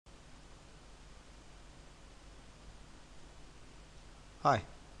Hi,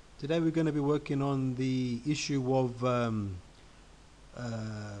 today we're going to be working on the issue of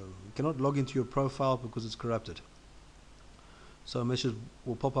cannot log into your profile because it's corrupted. So a message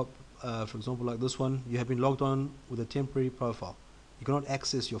will pop up, for example, like this one: you have been logged on with a temporary profile. You cannot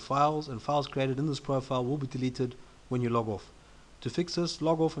access your files, and files created in this profile will be deleted when you log off. To fix this,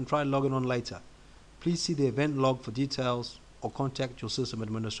 log off and try logging on later. Please see the event log for details or contact your system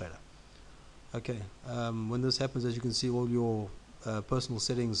administrator. Okay, when this happens, as you can see, all your personal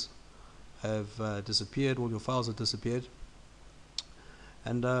settings have disappeared, all your files have disappeared,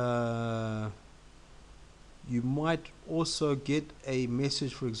 and you might also get a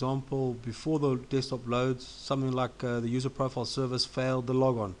message, for example, before the desktop loads, something like the user profile service failed the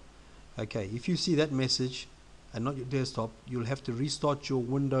logon. Okay, if you see that message and not your desktop, you'll have to restart your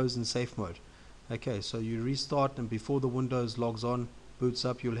Windows in safe mode. Okay, so you restart, and before the Windows logs on, boots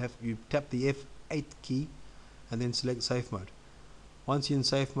up, you tap the F8 key and then select safe mode. Once you're in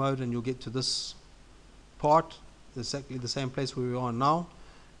safe mode and you'll get to this part, exactly the same place where we are now,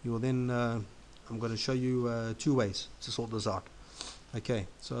 you will then I'm going to show you two ways to sort this out. Okay,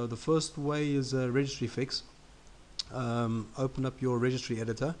 so the first way is Registry Fix. Open up your registry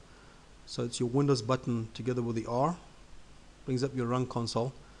editor, so it's your Windows button together with the R, brings up your run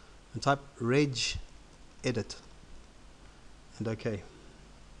console, and type reg edit and OK.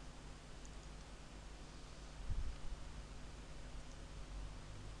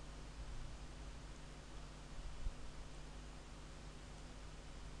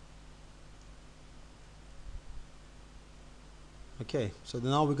 Okay, so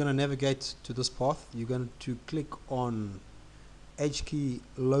now we're going to navigate to this path. You're going to click on H key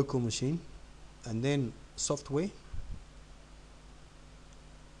local machine and then software,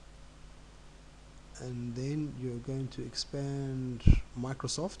 and then you're going to expand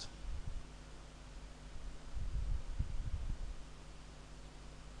Microsoft,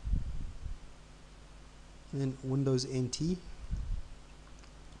 and then Windows NT,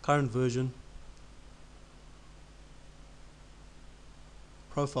 current version,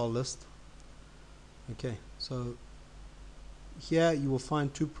 profile list. Okay, so here you will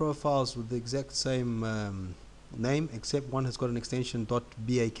find two profiles with the exact same name, except one has got an extension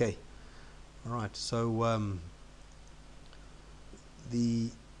 .bak. Alright, so the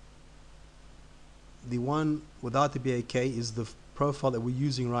one without the BAK is the profile that we're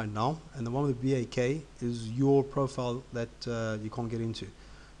using right now, and the one with the BAK is your profile that you can't get into.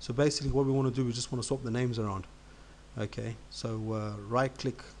 So basically what we want to do, we just want to swap the names around. Okay, so right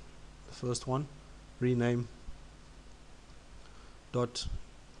click the first one, rename .ba,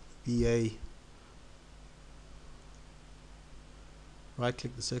 right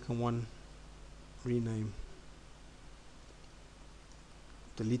click the second one, rename,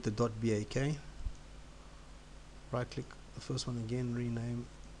 delete the .bak, right click the first one again, rename,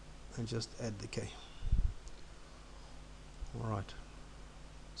 and just add the K. Alright,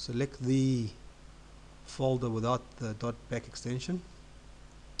 select the folder without the .back extension,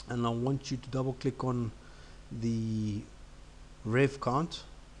 and I want you to double click on the ref count,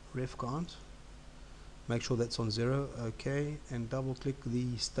 make sure that's on 0, okay, and double click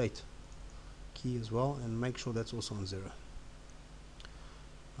the state key as well and make sure that's also on 0.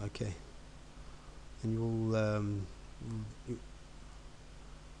 Okay, and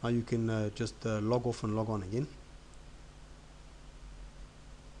now you can just log off and log on again.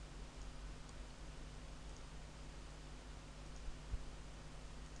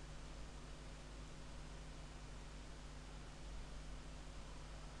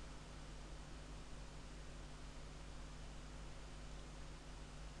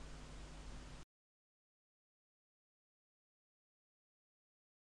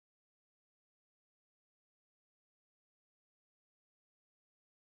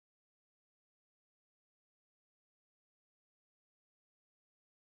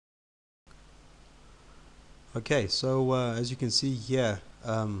 Okay, so as you can see here,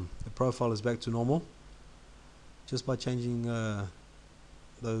 the profile is back to normal just by changing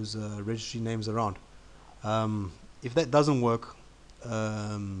those registry names around. If that doesn't work,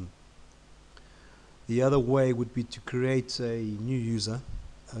 the other way would be to create a new user.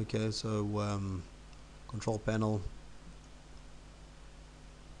 Okay, so control panel,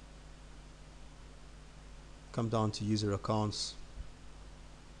 come down to user accounts.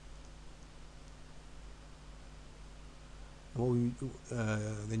 Then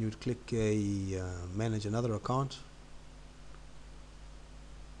you would click a manage another account.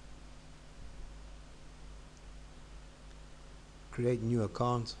 Create new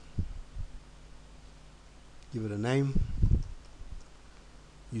account, give it a name,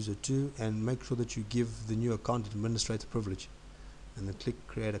 user 2, and make sure that you give the new account administrator privilege. and then click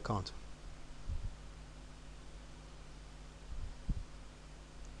create account.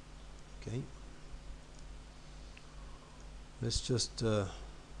 Okay, let's just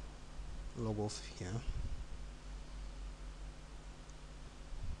log off here.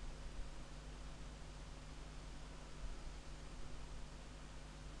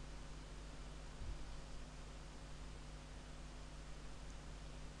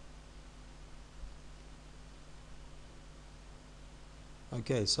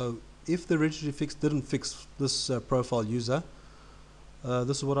 Okay, so if the Registry Fix didn't fix this profile user,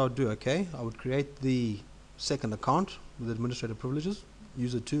 this is what I would do. Okay, I would create the second account with administrator privileges,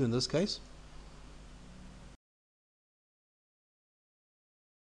 user 2 in this case.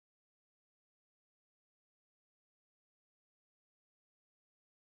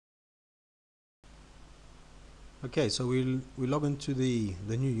 Okay, so we log into the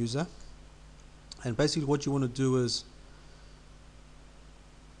new user, and basically what you want to do is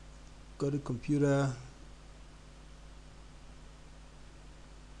go to computer,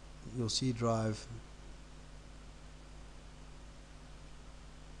 your C drive,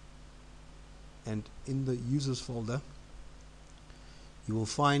 and in the users folder you will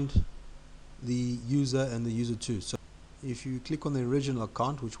find the user and the user 2. So if you click on the original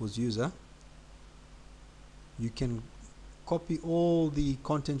account, which was user, you can copy all the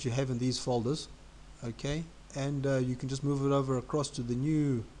content you have in these folders, okay, and you can just move it over across to the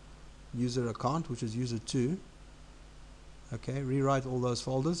new user account, which is user 2. Okay, rewrite all those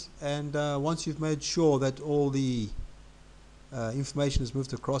folders, and once you've made sure that all the information is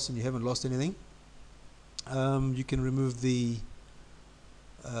moved across and you haven't lost anything, you can remove the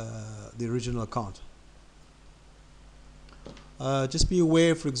original account. Just be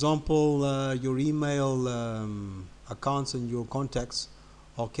aware, for example, your email accounts and your contacts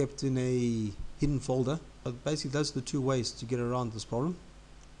are kept in a hidden folder. But basically, those are the two ways to get around this problem.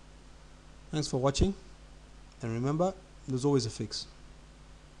 Thanks for watching, and remember, there's always a fix.